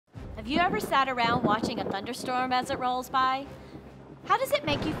Have you ever sat around watching a thunderstorm as it rolls by? How does it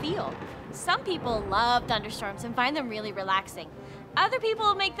make you feel? Some people love thunderstorms and find them really relaxing. Other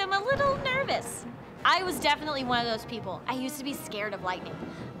people make them a little nervous. I was definitely one of those people. I used to be scared of lightning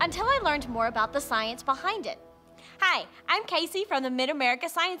until I learned more about the science behind it. Hi, I'm Casey from the Mid-America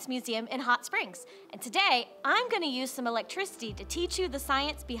Science Museum in Hot Springs, and today I'm going to use some electricity to teach you the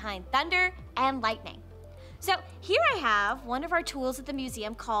science behind thunder and lightning. So here I have one of our tools at the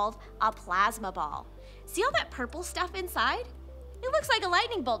museum called a plasma ball. See all that purple stuff inside? It looks like a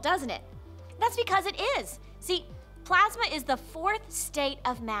lightning bolt, doesn't it? That's because it is. See, plasma is the fourth state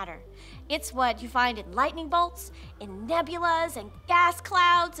of matter. It's what you find in lightning bolts, in nebulas and gas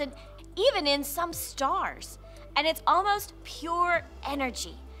clouds, and even in some stars. And it's almost pure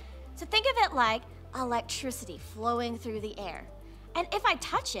energy. So think of it like electricity flowing through the air. And if I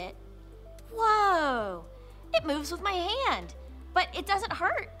touch it, whoa, it moves with my hand. But it doesn't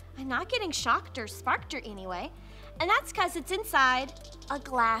hurt. I'm not getting shocked or sparked or anyway. And that's because it's inside a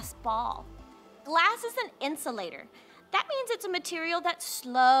glass ball. Glass is an insulator. That means it's a material that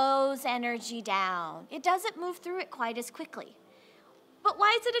slows energy down. It doesn't move through it quite as quickly. But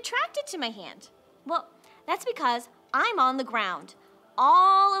why is it attracted to my hand? Well, that's because I'm on the ground.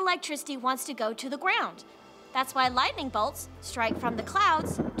 All electricity wants to go to the ground. That's why lightning bolts strike from the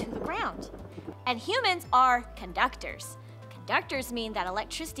clouds to the ground. And humans are conductors. Conductors mean that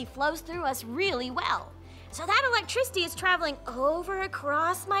electricity flows through us really well. So that electricity is traveling over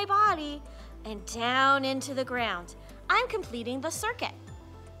across my body and down into the ground. I'm completing the circuit.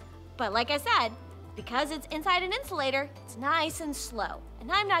 But like I said, because it's inside an insulator, it's nice and slow,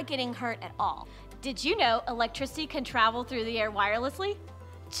 and I'm not getting hurt at all. Did you know electricity can travel through the air wirelessly?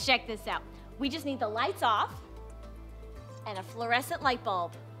 Check this out. We just need the lights off and a fluorescent light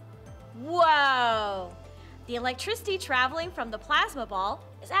bulb. Whoa! The electricity traveling from the plasma ball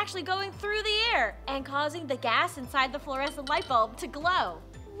is actually going through the air and causing the gas inside the fluorescent light bulb to glow.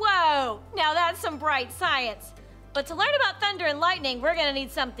 Whoa! Now that's some bright science. But to learn about thunder and lightning, we're gonna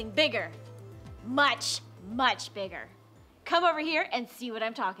need something bigger. Much, much bigger. Come over here and see what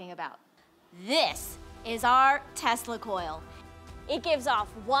I'm talking about. This is our Tesla coil. It gives off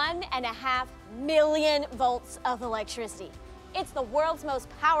 1.5 million volts of electricity. It's the world's most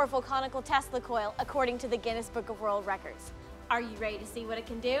powerful conical Tesla coil according to the Guinness Book of World Records. Are you ready to see what it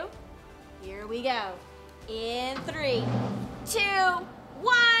can do? Here we go. In 3, 2, 1.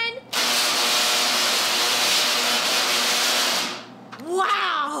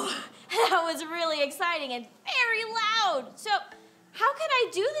 Wow! That was really exciting and very loud. So, how can I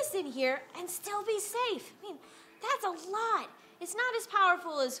do this in here and still be safe? I mean, that's a lot. It's not as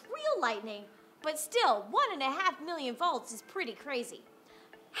powerful as real lightning, but still, 1.5 million volts is pretty crazy.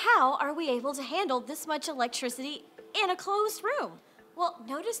 How are we able to handle this much electricity in a closed room? Well,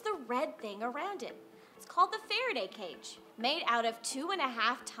 notice the red thing around it. It's called the Faraday cage, made out of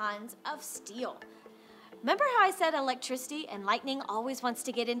 2.5 tons of steel. Remember how I said electricity and lightning always wants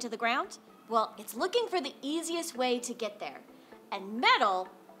to get into the ground? Well, it's looking for the easiest way to get there. And metal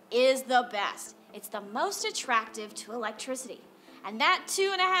is the best. It's the most attractive to electricity. And that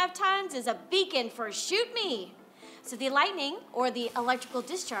 2.5 tons is a beacon for shoot me. So the lightning, or the electrical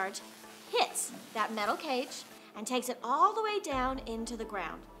discharge, hits that metal cage and takes it all the way down into the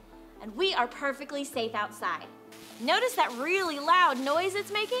ground. And we are perfectly safe outside. Notice that really loud noise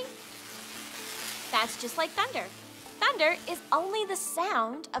it's making? That's just like thunder. Thunder is only the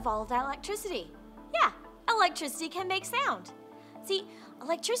sound of all that electricity. Yeah, electricity can make sound. See,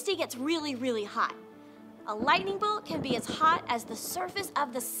 electricity gets really, really hot. A lightning bolt can be as hot as the surface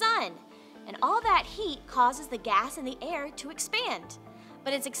of the sun, and all that heat causes the gas in the air to expand.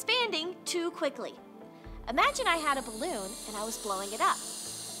 But it's expanding too quickly. Imagine I had a balloon and I was blowing it up.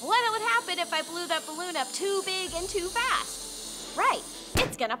 What would happen if I blew that balloon up too big and too fast? Right,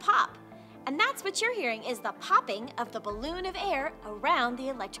 it's gonna pop. And that's what you're hearing is the popping of the balloon of air around the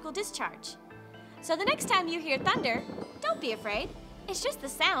electrical discharge. So the next time you hear thunder, don't be afraid. It's just the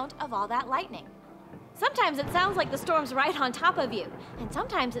sound of all that lightning. Sometimes it sounds like the storm's right on top of you, and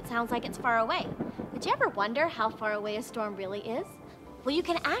sometimes it sounds like it's far away. Did you ever wonder how far away a storm really is? Well, you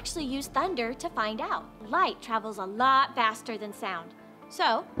can actually use thunder to find out. Light travels a lot faster than sound.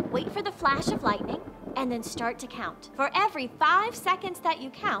 So wait for the flash of lightning and then start to count. For every 5 seconds that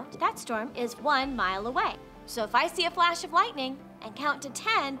you count, that storm is 1 mile away. So if I see a flash of lightning and count to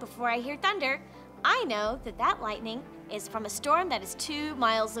 10 before I hear thunder, I know that that lightning is from a storm that is 2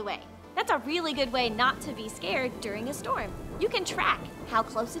 miles away. That's a really good way not to be scared during a storm. You can track how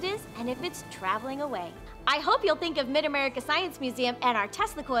close it is and if it's traveling away. I hope you'll think of Mid-America Science Museum and our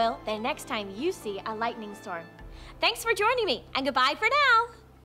Tesla coil the next time you see a lightning storm. Thanks for joining me, and goodbye for now.